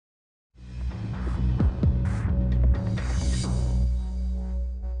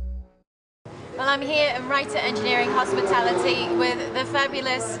Well, I'm here in Writer Engineering Hospitality with the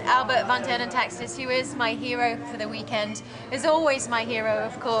fabulous Albert von Thurn Und Taxis, who is my hero for the weekend. Is always my hero,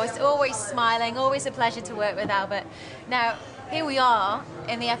 of course, always smiling, always a pleasure to work with Albert. Now, here we are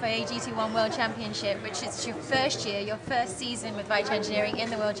in the FIA GT1 World Championship, which is your first year, your first season with Writer Engineering in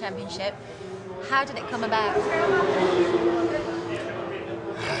the World Championship. How did it come about?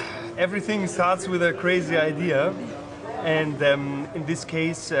 Everything starts with a crazy idea, and in this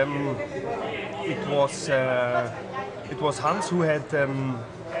case it was Hans who had the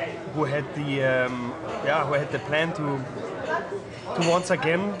plan to once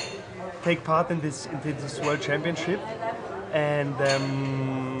again take part in this World Championship, and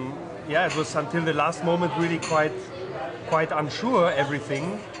yeah, it was until the last moment really quite unsure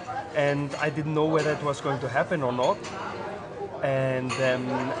everything, and I didn't know whether it was going to happen or not. And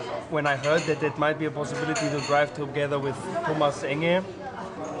when I heard that it might be a possibility to drive together with Thomas Enge,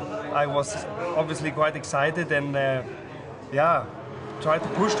 I was obviously quite excited, and yeah, tried to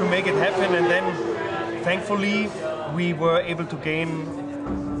push to make it happen. And then thankfully we were able to gain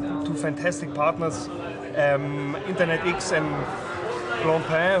two fantastic partners, Internet X and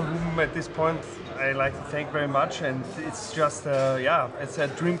Blancpain, whom at this point I like to thank very much. And it's just yeah, it's a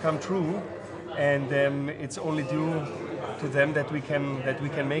dream come true, and it's only due to them that we can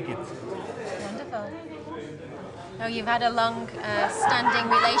make it. Wonderful. Oh, you've had a long standing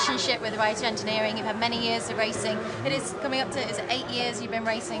relationship with Writer Engineering. You've had many years of racing. It is coming up to, is it 8 years you've been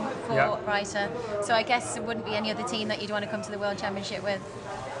racing for Writer? So I guess it wouldn't be any other team that you'd want to come to the World Championship with.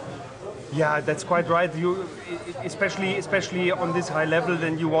 Yeah, that's quite right. You, especially on this high level,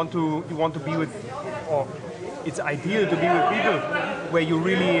 then you want to be with, or it's ideal to be with people where you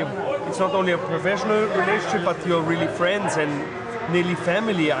really, it's not only a professional relationship, but you're really friends and nearly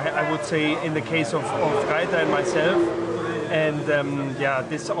family, I would say, in the case of Reiter and myself. And yeah,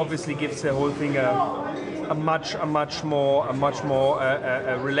 this obviously gives the whole thing a much more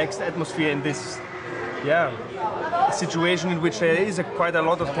relaxed atmosphere in this situation in which there is quite a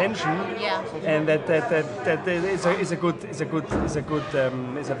lot of tension, and that is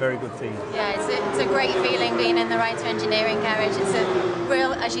a very good thing. Yeah, it's a great feeling being in the Writer Engineering carriage. It's a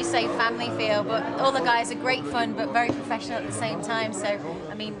real, as you say, family feel. But all the guys are great fun, but very professional at the same time. So,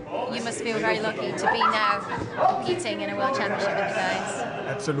 I mean, you must feel very lucky to be now competing in a World Championship with the guys.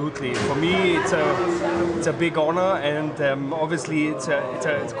 Absolutely. For me, it's a big honor, and obviously it's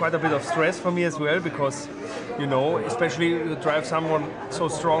quite a bit of stress for me as well, because, you know, especially to drive someone so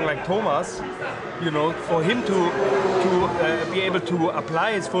strong like Thomas, you know, for him to be able to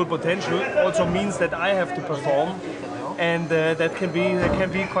apply his full potential also means that I have to perform, and that can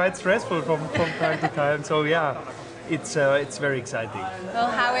be quite stressful from time to time. So yeah, it's very exciting. Well,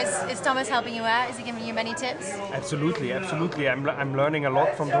 how is Thomas helping you out? Is he giving you many tips? Absolutely. I'm learning a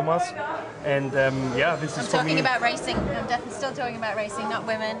lot from Thomas, and yeah, this is for me. I'm talking about racing. I'm definitely still talking about racing, not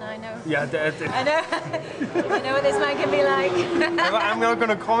women. I know. Yeah, I know. I know what this man can be like. I'm not going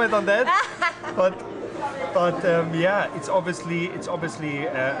to comment on that, but yeah, it's obviously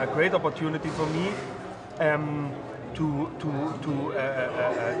a great opportunity for me to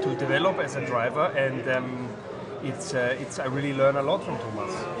develop as a driver, and I really learn a lot from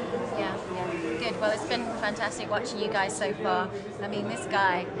Thomas. Yeah, good. Well, it's been fantastic watching you guys so far. I mean, this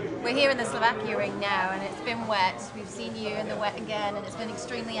guy, we're here in the Slovakia ring now, and it's been wet. We've seen you in the wet again, and it's been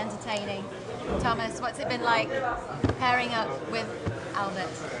extremely entertaining. Thomas, what's it been like pairing up with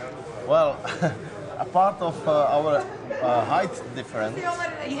Albert? Well, a part of our height difference,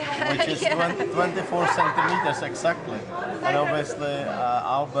 which is 24 centimeters exactly, and obviously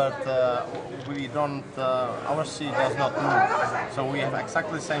Albert, we don't, our seat does not move, so we have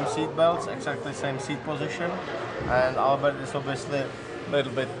exactly the same seat belts, exactly the same seat position, and Albert is obviously a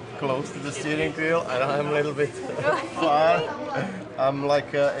little bit close to the steering wheel, and I'm a little bit far. I'm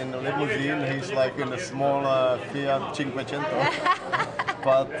like in a limousine, he's like in a small Fiat Cinquecento.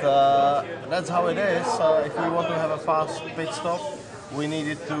 But that's how it is. If we want to have a fast pit stop, we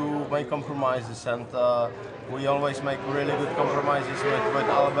needed to make compromises, and we always make really good compromises with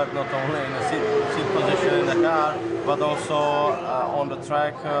Albert, not only in the seat position in the car, but also on the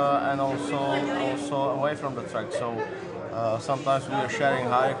track and also away from the track. So sometimes we are sharing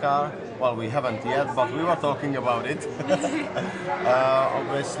hire car. Well, we haven't yet, but we were talking about it.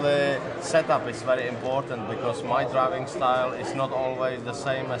 Obviously, setup is very important, because my driving style is not always the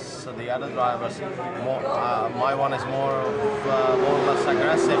same as the other drivers. My one is more or less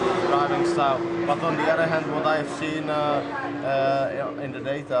aggressive driving style. But on the other hand, what I've seen in the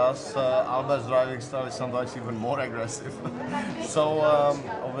data, Albert's driving style is sometimes even more aggressive. So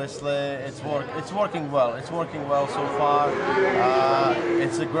obviously it's working well. It's working well so far.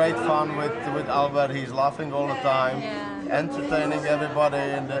 It's a great fun with Albert. He's laughing all the time, entertaining everybody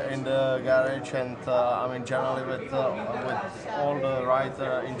in the garage, and I mean generally with all the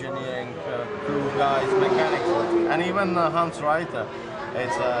writer, engineering, crew guys, mechanics, and even Hans Reiter.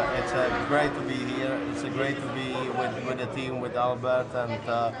 It's great to be here. It's great to be with the team, with Albert,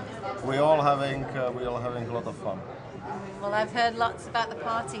 and we're all having a lot of fun. Well, I've heard lots about the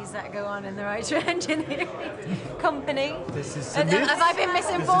parties that go on in the Writer Engineering Company. This is Have I been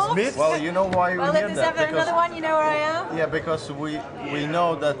misinformed? This is Well, you know why Well, we if hear there's that. ever another one, you know where I am. Yeah, because we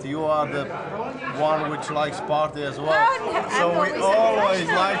know that you are the one which likes party as well. Oh, no, So I'm we always always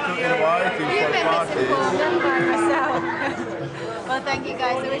professional. like to invite you You've for been parties. misinformed, I'm by myself. Well, thank you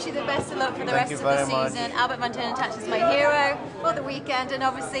guys. I wish you the best of luck for the Thank rest you of the very much. season. Albert van Thurn Und Taxis is my hero for the weekend, and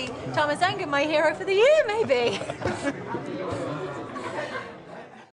obviously Thomas Unger, my hero for the year, maybe.